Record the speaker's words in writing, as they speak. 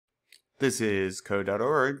This is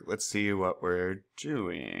code.org. Let's see what we're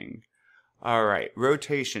doing. All right,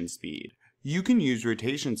 rotation speed. You can use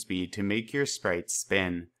rotation speed to make your sprite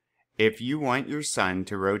spin. If you want your sun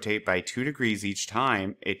to rotate by 2 degrees each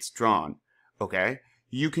time it's drawn, okay,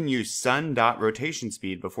 you can use sun.rotation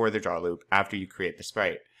speed before the draw loop after you create the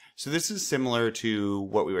sprite. So this is similar to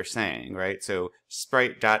what we were saying, right? So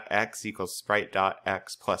sprite.x equals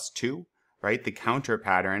sprite.x plus 2, right? The counter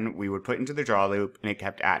pattern we would put into the draw loop and it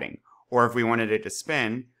kept adding. Or if we wanted it to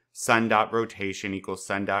spin, sun.rotation equals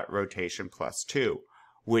sun.rotation plus 2,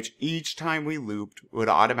 which each time we looped would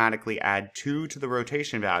automatically add 2 to the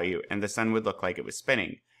rotation value and the sun would look like it was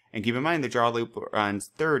spinning. And keep in mind the draw loop runs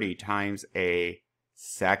 30 times a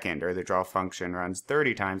second, or the draw function runs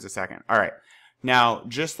 30 times a second. All right. Now,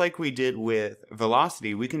 just like we did with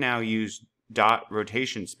velocity, we can now use dot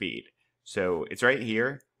rotation speed. So it's right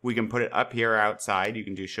here. We can put it up here outside. You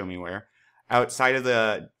can do show me where. Outside of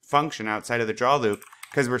the function, outside of the draw loop,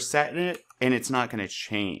 because we're setting it and it's not going to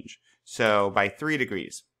change. So by 3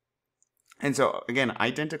 degrees. And so again,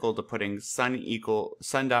 identical to putting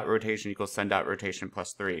sun.rotation equals sun.rotation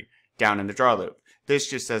plus 3 down in the draw loop. This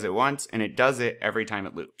just says it once and it does it every time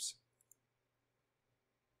it loops.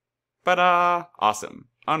 Awesome.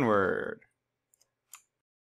 Onward.